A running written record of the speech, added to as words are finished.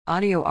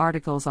Audio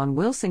articles on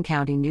Wilson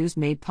County News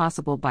made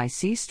possible by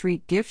C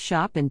Street Gift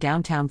Shop in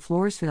downtown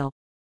Floresville.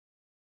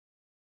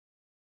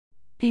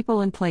 People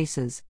and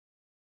places.